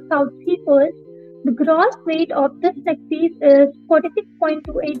here are South Sea pearls. The gross weight of this neck piece is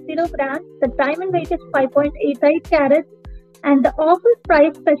 46.280 grams. The diamond weight is 5.88 carats. And the offer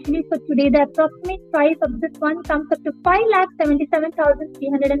price, especially for today, the approximate price of this one comes up to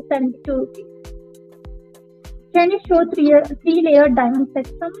 5,77,372 rupees. Can you show three-layer diamond set?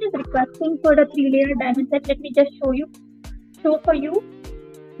 Someone is requesting for the 3-layer diamond set. Let me just show for you.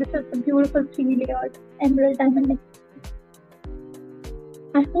 This is the beautiful 3-layered emerald diamond necklace.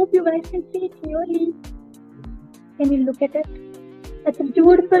 I hope you guys can see it clearly. Can you look at it? It's a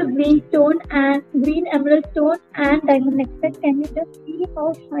beautiful green stone and green emerald stone and diamond necklace. Can you just see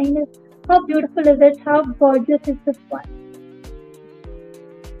how shiny, how beautiful is it? How gorgeous is this one?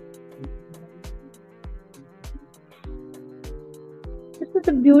 This is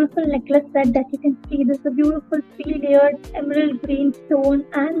a beautiful necklace set that you can see. This is a beautiful 3-layered emerald green stone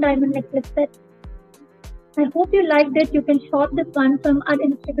and diamond necklace set. I hope you liked it. You can shop this one from our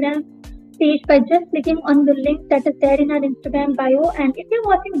Instagram page by just clicking on the link that is there in our Instagram bio. And if you're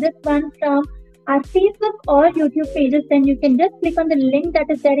watching this one from our Facebook or YouTube pages, then you can just click on the link that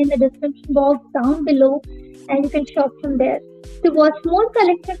is there in the description box down below, and you can shop from there. To watch more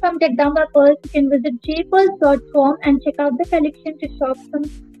collection from Jagdamba Pearls, you can visit jpearls.com and check out the collection to shop from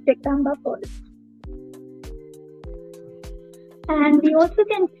Jagdamba Pearls. And we also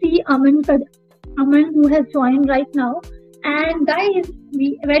can see Aman, who has joined right now. And guys,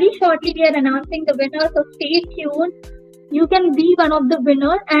 very shortly we are announcing the winner, so stay tuned. You can be one of the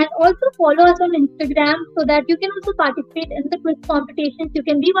winners, and also follow us on Instagram so that you can also participate in the quiz competitions. You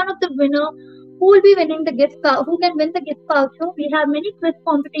can be one of the winner who will be winning the gift voucher, who can win the gift voucher. We have many quiz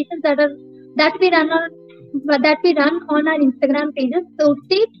competitions that we run on our Instagram pages. So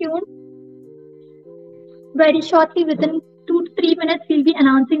stay tuned. Very shortly, within 2 to 3 minutes, we'll be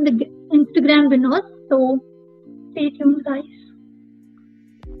announcing the Instagram winners. So stay tuned, guys.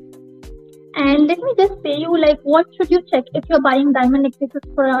 And let me just say you, like, what should you check if you're buying diamond necklaces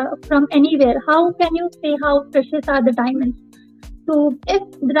from anywhere? How can you say how precious are the diamonds? So if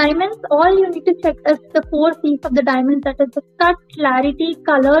the diamonds, all you need to check is the 4 C's of the diamonds, that is the cut, clarity,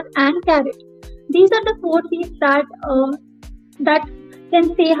 color and carat. These are the 4 C's that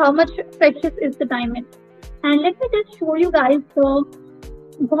can say how much precious is the diamond. And let me just show you guys the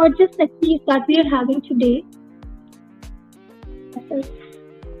gorgeous neck piece that we are having today.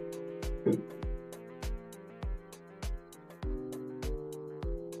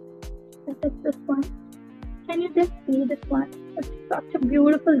 This is this one. Can you just see this one? It's such a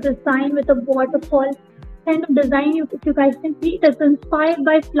beautiful design with a waterfall kind of design, if you guys can see, it is inspired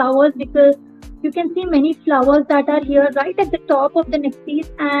by flowers, because you can see many flowers that are here right at the top of the neck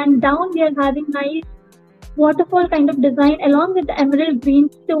piece, and down we are having nice waterfall kind of design along with the emerald green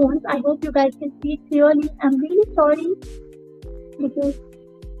stones. I hope you guys can see it clearly. I'm really sorry, because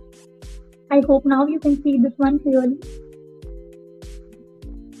I hope now you can see this one clearly.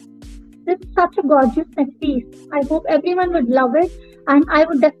 This is such a gorgeous neck piece. I hope everyone would love it, and I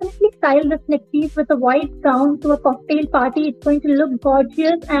would definitely style this neck piece with a white gown to a cocktail party. It's going to look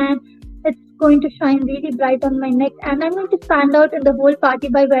gorgeous, and it's going to shine really bright on my neck, and I'm going to stand out in the whole party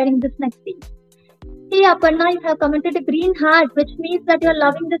by wearing this neck piece. Hey Aparna, you have commented a green heart, which means that you're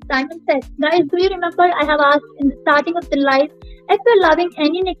loving this diamond set. Guys, do you remember I have asked in the starting of the live, if you're loving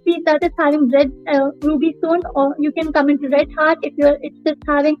any neck piece that is having red ruby stone, or you can comment red heart. If it's just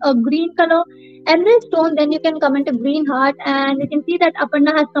having a green color emerald stone, then you can comment a green heart. And you can see that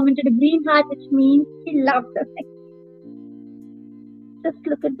Aparna has commented a green heart, which means she loves this neck piece. Just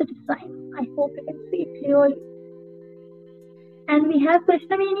look at the design. I hope you can see it clearly. And we have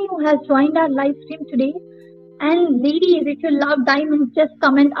Krishnavini who has joined our live stream today. And ladies, if you love diamonds, just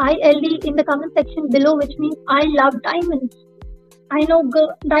comment ILD in the comment section below, which means I love diamonds. I know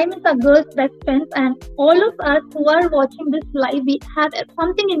diamonds are girls' best friends, and all of us who are watching this live, we have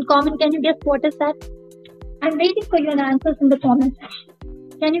something in common. Can you guess what is that? I'm waiting for your answers in the comment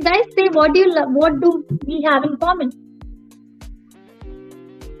section. Can you guys say what do you love? What do we have in common?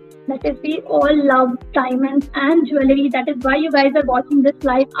 That is, we all love diamonds and jewelry. That is why you guys are watching this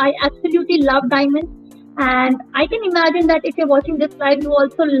live. I absolutely love diamonds, and I can imagine that if you're watching this live, you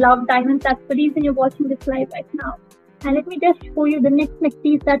also love diamonds. That's the reason you're watching this live right now. And let me just show you the next neck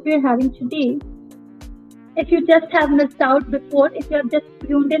piece that we're having today. If you just have missed out before, if you have just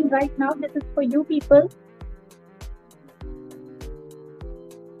tuned in right now, this is for you people.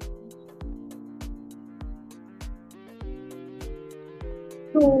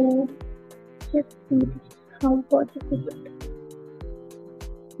 So, just see how gorgeous is it.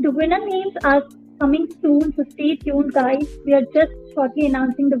 The winner names are coming soon, so stay tuned, guys. We are just shortly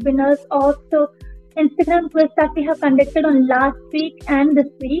announcing the winners of the Instagram quiz that we have conducted on last week and this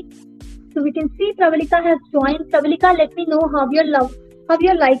week. So we can see Pravalika has joined. Pravalika, let me know how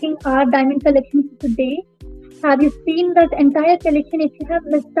you're liking our diamond collection today. Have you seen that entire collection? If you have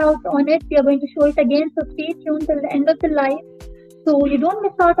missed out on it, we are going to show it again. So stay tuned till the end of the live, so you don't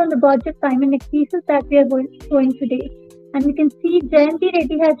miss out on the gorgeous diamond neck pieces that we are showing today. And we can see Jayanti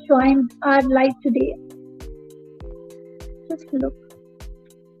Reddy has joined our live today. Just look.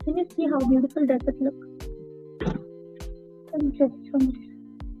 Can you see how beautiful does it look? I'm just showing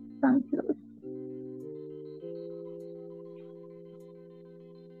sun close.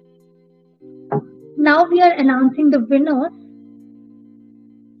 Now we are announcing the winners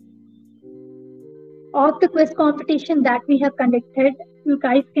of the quiz competition that we have conducted. You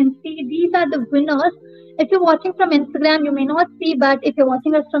guys can see these are the winners. If you're watching from Instagram, you may not see, but if you're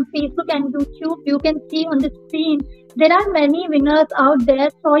watching us from Facebook and YouTube, you can see on the screen. There are many winners out there.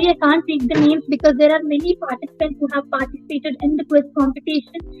 Sorry, I can't read the names because there are many participants who have participated in the quiz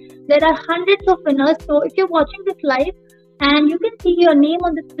competition. There are hundreds of winners. So if you're watching this live and you can see your name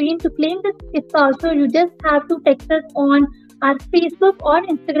on the screen, to claim this gift voucher, you just have to text us on our Facebook or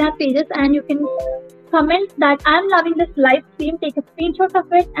Instagram pages, and you can comment that I'm loving this live stream, take a screenshot of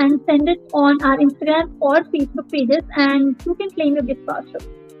it and send it on our Instagram or Facebook pages, and you can claim your gift voucher.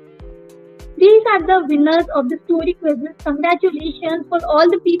 These are the winners of the story quizzes. Congratulations for all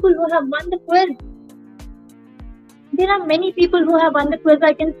the people who have won the quiz. There are many people who have won the quiz.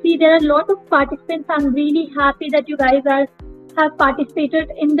 I can see there are a lot of participants. I'm really happy that you guys have participated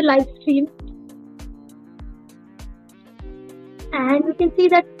in the live stream. And you can see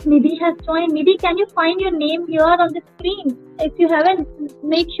that Nidhi has joined. Nidhi, can you find your name here on the screen? If you haven't,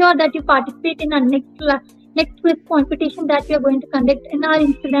 make sure that you participate in our next quiz competition that we are going to conduct in our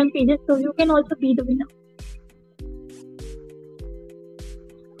Instagram pages, so you can also be the winner.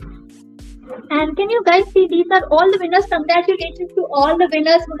 And can you guys see these are all the winners? Congratulations to all the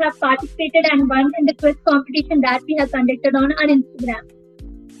winners who have participated and won in the quiz competition that we have conducted on our Instagram.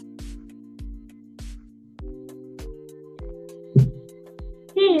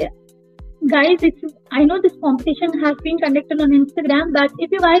 Hey guys, I know this competition has been conducted on Instagram, but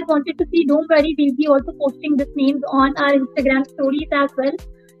if you guys wanted to see, don't worry, we'll be also posting these names on our Instagram stories as well,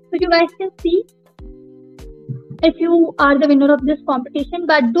 so you guys can see if you are the winner of this competition.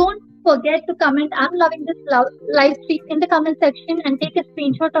 But don't forget to comment I'm loving this live stream in the comment section and take a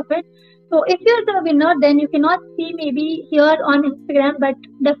screenshot of it. So if you're the winner, then you cannot see maybe here on Instagram, but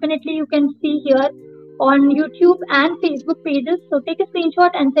definitely you can see here on YouTube and Facebook pages. So take a screenshot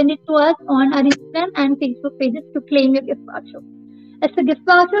and send it to us on our Instagram and Facebook pages to claim your gift voucher. It's a gift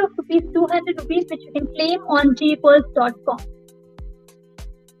voucher of ₹200 which you can claim on jpearls.com.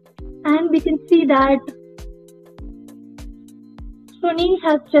 And we can see that Suni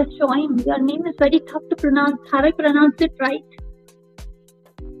has just joined. Your name is very tough to pronounce. Have I pronounced it right?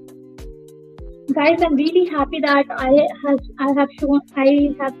 Guys, I'm really happy that I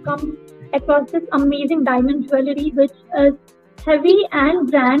have come across this amazing diamond jewelry, which is heavy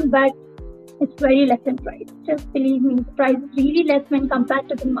and grand, but it's very less in price. Just believe me, the price is really less when compared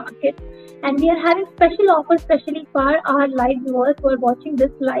to the market. And we are having special offers, especially for our live viewers who are watching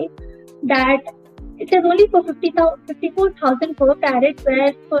this live, that it is only for 54,000 per carat,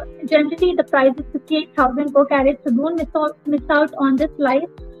 where generally the price is 58,000 per carat. So don't miss out on this live.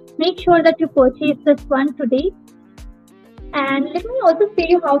 Make sure that you purchase this one today. And let me also say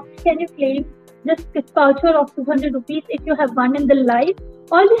you how can you claim this gift voucher of ₹200 if you have won in the live.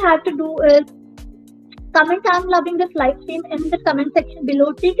 All you have to do is comment "I'm loving this live stream" in the comment section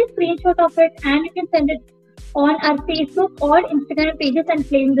below. Take a screenshot of it and you can send it on our Facebook or Instagram pages and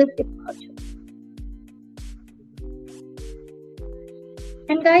claim this gift voucher.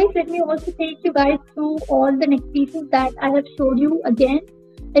 And guys, let me also take you guys through all the neck pieces that I have showed you again.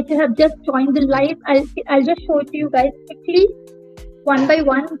 If you have just joined the live, I'll just show it to you guys quickly, one by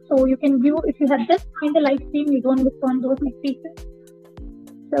one, so you can view. If you have just joined the live stream, you don't miss on those neck pieces.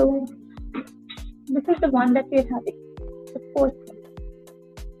 So this is the one that we are having, the fourth one.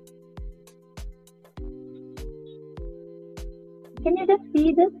 Can you just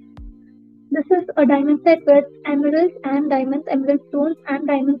see this? This is a diamond set with emeralds and diamonds, emerald stones and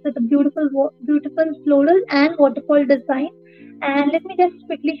diamonds with a beautiful floral and waterfall design. And let me just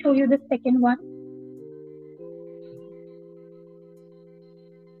quickly show you the second one.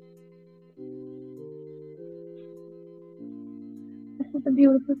 This is the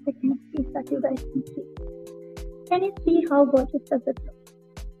beautiful second piece that you guys can see. Can you see how gorgeous does it look?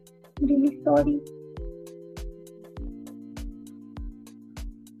 I'm really sorry.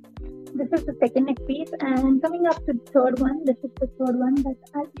 This is the second neck piece, and coming up to the third one, this is the third one that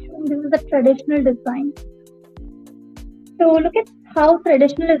I'll be showing. This is the traditional design. So look at how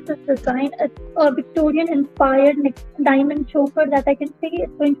traditional is this design. It's a Victorian-inspired diamond choker that I can say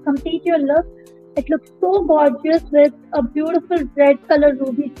is going to complete your look. It looks so gorgeous with a beautiful red color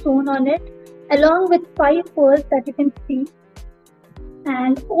ruby stone on it, along with 5 pearls that you can see.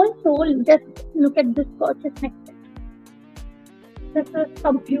 And also, just look at this gorgeous neck set. This is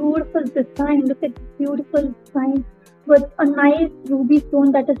a beautiful design. Look at this beautiful design with a nice ruby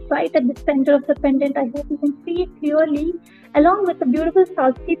stone that is right at the center of the pendant. I hope you can see it clearly. Along with the beautiful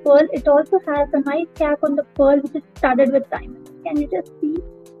Southsea pearl, it also has a nice cap on the pearl which is studded with diamonds. Can you just see?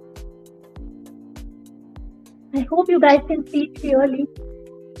 I hope you guys can see it clearly.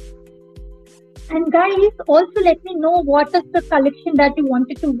 And guys, also let me know what is the collection that you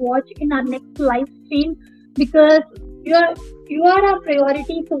wanted to watch in our next live stream, because you are our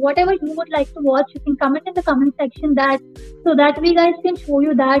priority. So whatever you would like to watch, you can comment in the comment section so that we guys can show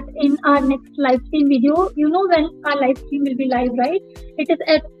you that in our next live stream video. You know when our live stream will be live, right? It is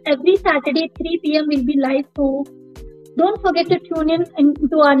at every Saturday 3 p.m. will be live. So don't forget to tune in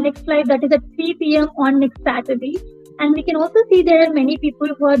into our next live, that is at 3 p.m. on next Saturday. And we can also see there are many people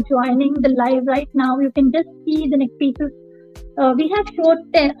who are joining the live right now. You can just see the neck pieces. We have showed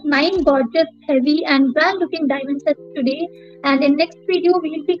 9 gorgeous, heavy and brand looking diamond sets today. And in next video,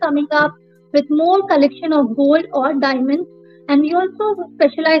 we will be coming up with more collection of gold or diamonds. And we also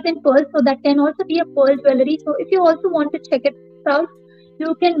specialize in pearls, so that can also be a pearl jewelry. So if you also want to check it out,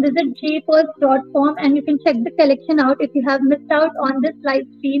 you can visit jpearls.com and you can check the collection out if you have missed out on this live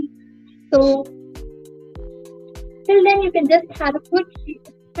stream. So till then, you can just have a quick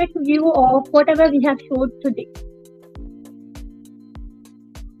view of whatever we have showed today.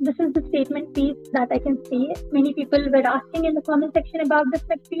 This is the statement piece that I can see. Many people were asking in the comment section about this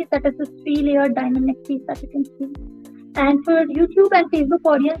neck piece. That is the 3-layered diamond neck piece that you can see. And for YouTube and Facebook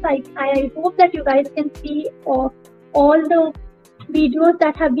audience, I hope that you guys can see all the videos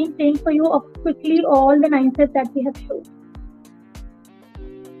that have been playing for you of quickly all the 9 sets that we have shown.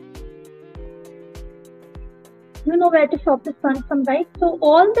 You know where to shop this one from, right? So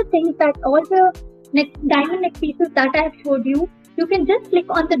all the diamond neck pieces that I have showed you, you can just click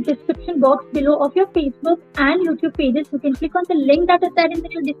on the description box below of your Facebook and YouTube pages. You can click on the link that is there in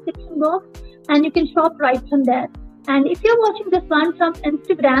the description box and you can shop right from there. And if you're watching this one from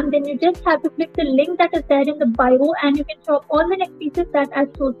Instagram, then you just have to click the link that is there in the bio and you can shop all the neck pieces that I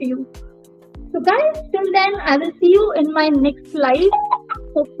showed to you. So guys, till then, I will see you in my next live.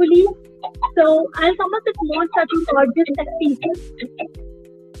 Hopefully, So I'll come up with more such gorgeous neck pieces.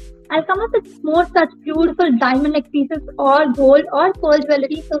 I'll come up with more such beautiful diamond neck pieces or gold or pearl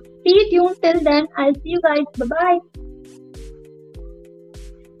jewelry. So stay tuned till then. I'll see you guys. Bye bye.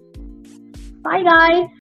 Bye guys.